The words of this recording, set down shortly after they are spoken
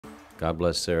God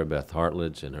bless SarahBeth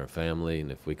Hartlage and her family,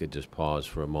 and if we could just pause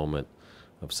for a moment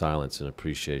of silence and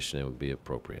appreciation, it would be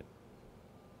appropriate.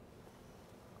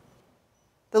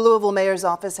 The Louisville Mayor's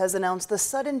office has announced the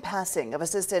sudden passing of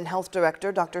Assistant Health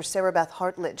Director Dr. SarahBeth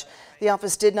Hartlage. The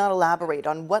office did not elaborate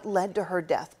on what led to her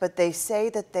death, but they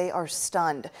say that they are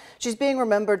stunned. She's being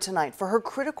remembered tonight for her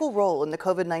critical role in the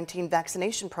COVID-19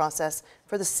 vaccination process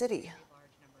for the city.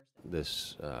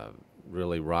 This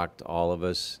really rocked all of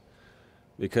us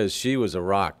because she was a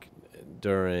rock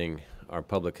during our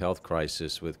public health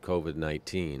crisis with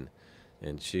COVID-19,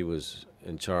 and she was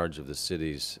in charge of the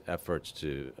city's efforts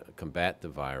to combat the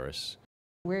virus.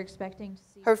 We're expecting to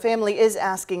see her family is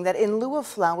asking that in lieu of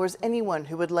flowers, anyone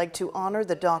who would like to honor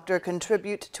the doctor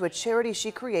contribute to a charity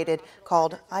she created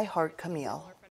called I Heart Camille.